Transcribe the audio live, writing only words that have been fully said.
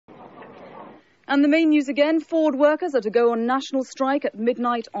And the main news again, Ford workers are to go on national strike at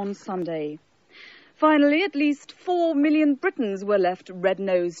midnight on Sunday. Finally, at least 4 million Britons were left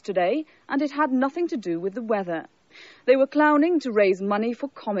red-nosed today, and it had nothing to do with the weather. They were clowning to raise money for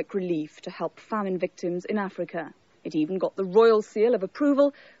comic relief to help famine victims in Africa. It even got the royal seal of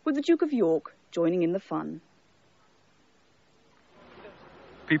approval, with the Duke of York joining in the fun.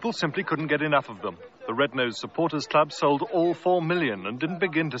 People simply couldn't get enough of them. The Red-Nosed Supporters Club sold all 4 million and didn't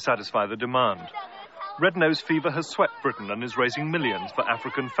begin to satisfy the demand. Red-Nose fever has swept Britain and is raising millions for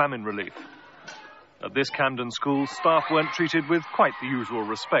African famine relief. At this Camden school, staff weren't treated with quite the usual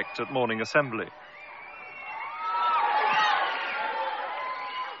respect at morning assembly.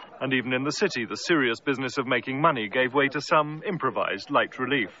 And even in the city, the serious business of making money gave way to some improvised light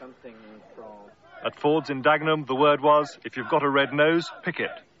relief. At Ford's in Dagenham, the word was, if you've got a red nose, pick it.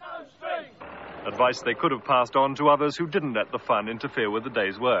 Advice they could have passed on to others who didn't let the fun interfere with the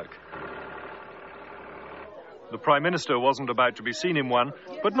day's work. The Prime Minister wasn't about to be seen in one,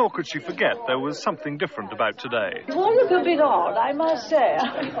 but nor could she forget there was something different about today. It all look a bit odd, I must say.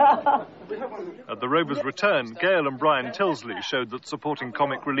 At the Rover's return, Gail and Brian Tilsley showed that supporting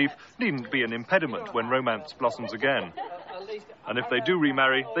comic relief needn't be an impediment when romance blossoms again. And if they do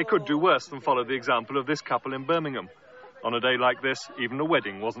remarry, they could do worse than follow the example of this couple in Birmingham. On a day like this, even a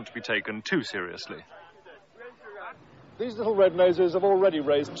wedding wasn't to be taken too seriously. These little red noses have already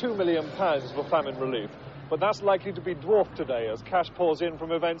raised £2 million for famine relief, but that's likely to be dwarfed today as cash pours in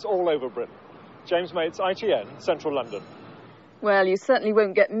from events all over Britain. James Mates, ITN, Central London. Well, you certainly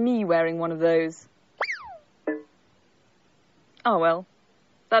won't get me wearing one of those. Oh well,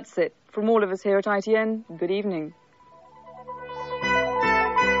 that's it. From all of us here at ITN, good evening.